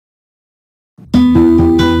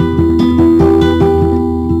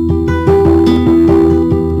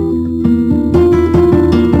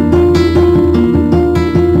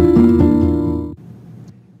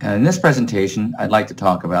In this presentation, I'd like to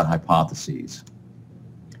talk about hypotheses,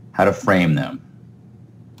 how to frame them.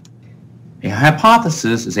 A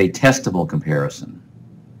hypothesis is a testable comparison.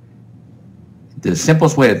 The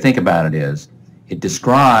simplest way to think about it is, it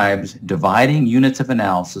describes dividing units of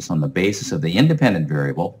analysis on the basis of the independent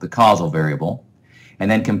variable, the causal variable,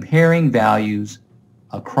 and then comparing values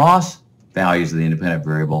across values of the independent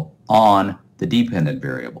variable on the dependent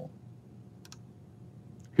variable.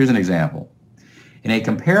 Here's an example. In a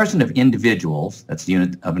comparison of individuals, that's the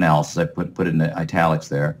unit of analysis, I put it in the italics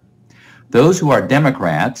there, those who are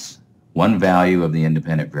Democrats, one value of the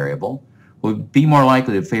independent variable, would be more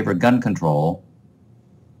likely to favor gun control,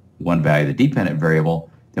 one value of the dependent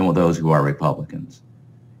variable, than will those who are Republicans.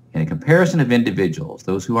 In a comparison of individuals,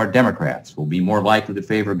 those who are Democrats will be more likely to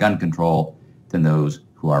favor gun control than those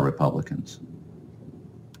who are Republicans.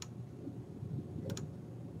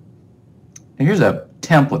 And here's a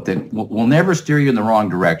template that will never steer you in the wrong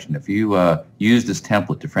direction. If you use this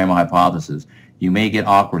template to frame a hypothesis, you may get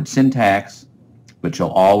awkward syntax, but you'll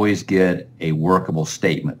always get a workable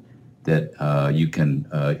statement that you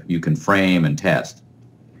can frame and test.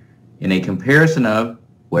 In a comparison of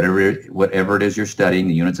whatever it is you're studying,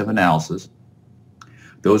 the units of analysis,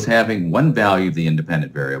 those having one value of the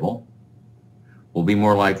independent variable will be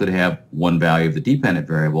more likely to have one value of the dependent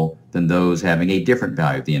variable than those having a different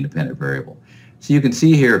value of the independent variable. So you can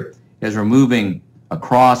see here, as we're moving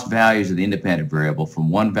across values of the independent variable from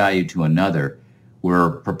one value to another,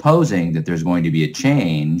 we're proposing that there's going to be a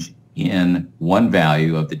change in one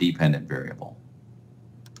value of the dependent variable.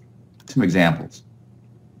 Some examples.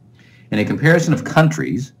 In a comparison of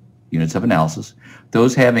countries, units of analysis,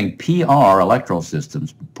 those having PR electoral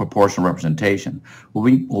systems, proportional representation,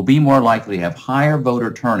 will be more likely to have higher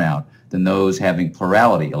voter turnout than those having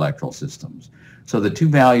plurality electoral systems. So the two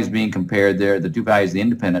values being compared there, the two values of the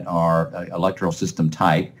independent are electoral system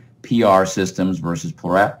type, PR systems versus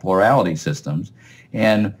plurality systems,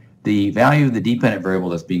 and the value of the dependent variable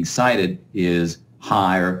that's being cited is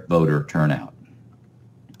higher voter turnout.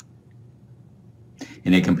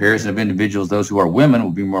 In a comparison of individuals, those who are women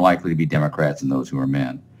will be more likely to be Democrats than those who are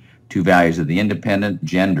men. Two values of the independent,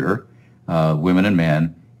 gender, women and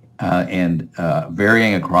men, and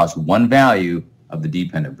varying across one value of the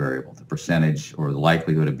dependent variable, the percentage or the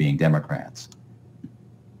likelihood of being Democrats.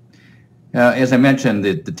 As I mentioned,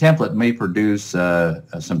 the template may produce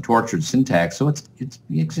some tortured syntax, so it's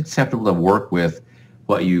acceptable to work with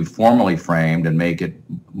what you formally framed and make it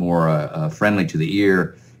more friendly to the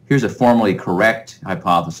ear. Here's a formally correct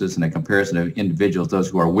hypothesis. In a comparison of individuals, those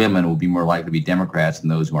who are women will be more likely to be Democrats than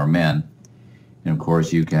those who are men. And of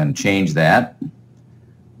course, you can change that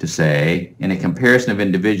to say, in a comparison of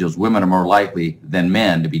individuals, women are more likely than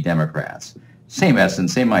men to be Democrats. Same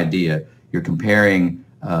essence, same idea. You're comparing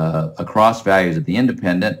across values of the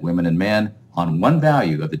independent, women and men, on one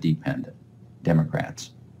value of the dependent,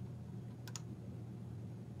 Democrats.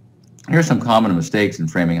 Here are some common mistakes in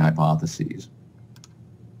framing hypotheses.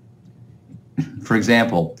 For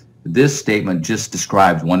example, this statement just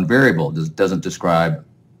describes one variable. It doesn't describe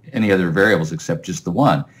any other variables except just the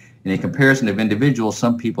one. In a comparison of individuals,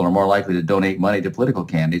 some people are more likely to donate money to political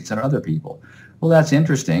candidates than other people. Well, that's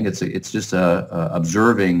interesting. It's just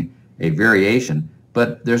observing a variation,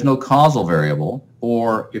 but there's no causal variable,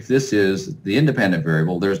 or if this is the independent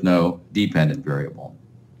variable, there's no dependent variable.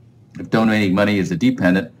 If donating money is the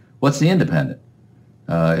dependent, what's the independent?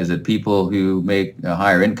 Is it people who make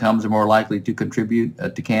higher incomes are more likely to contribute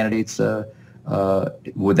to candidates?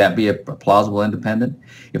 Would that be a plausible independent?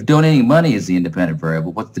 If donating money is the independent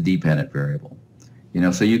variable, what's the dependent variable? You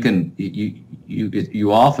know, so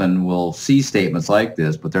you often will see statements like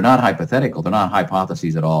this, but they're not hypothetical. They're not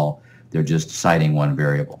hypotheses at all. They're just citing one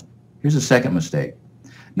variable. Here's a second mistake: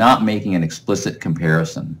 not making an explicit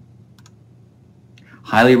comparison.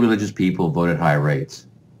 Highly religious people vote at high rates.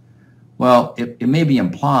 Well, it may be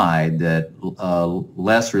implied that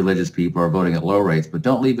less religious people are voting at low rates, but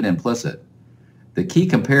don't leave it implicit. The key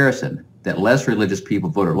comparison, that less religious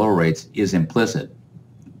people vote at low rates, is implicit.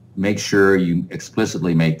 Make sure you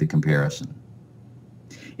explicitly make the comparison.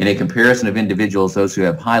 In a comparison of individuals, those who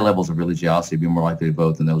have high levels of religiosity will be more likely to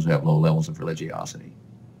vote than those who have low levels of religiosity.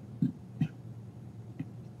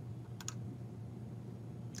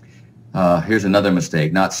 Here's another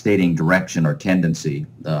mistake: not stating direction or tendency.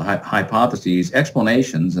 Hypotheses,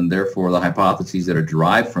 explanations, and therefore the hypotheses that are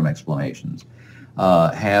derived from explanations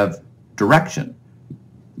have direction.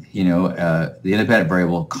 You know, the independent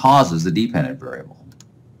variable causes the dependent variable.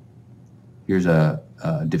 Here's a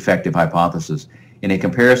defective hypothesis. In a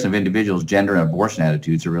comparison of individuals, gender and abortion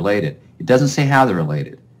attitudes are related. It doesn't say how they're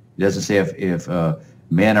related. It doesn't say if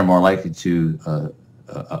men are more likely to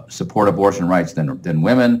support abortion rights than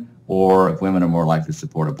women, or if women are more likely to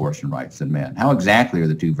support abortion rights than men. How exactly are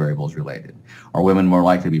the two variables related? Are women more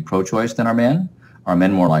likely to be pro-choice than are men? Are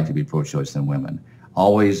men more likely to be pro-choice than women?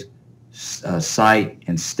 Always cite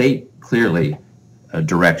and state clearly a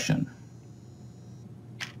direction.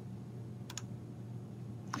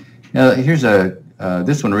 Now, here's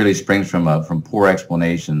this one really springs from poor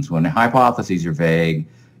explanations. When hypotheses are vague,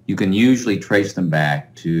 you can usually trace them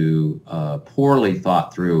back to poorly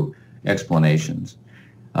thought through explanations.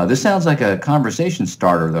 This sounds like a conversation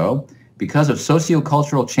starter, though. Because of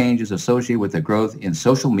sociocultural changes associated with the growth in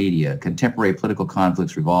social media, contemporary political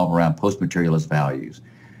conflicts revolve around post-materialist values.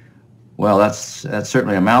 Well, that's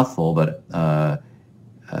certainly a mouthful, but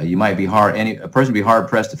you might be a person would be hard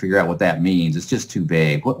pressed to figure out what that means. It's just too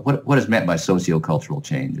vague. What is meant by sociocultural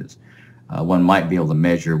changes? One might be able to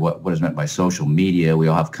measure what is meant by social media. We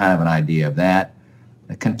all have kind of an idea of that.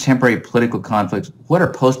 Contemporary political conflicts. What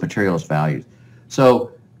are post-materialist values?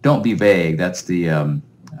 So don't be vague. That's the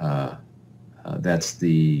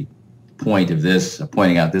point of this,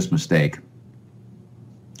 pointing out this mistake.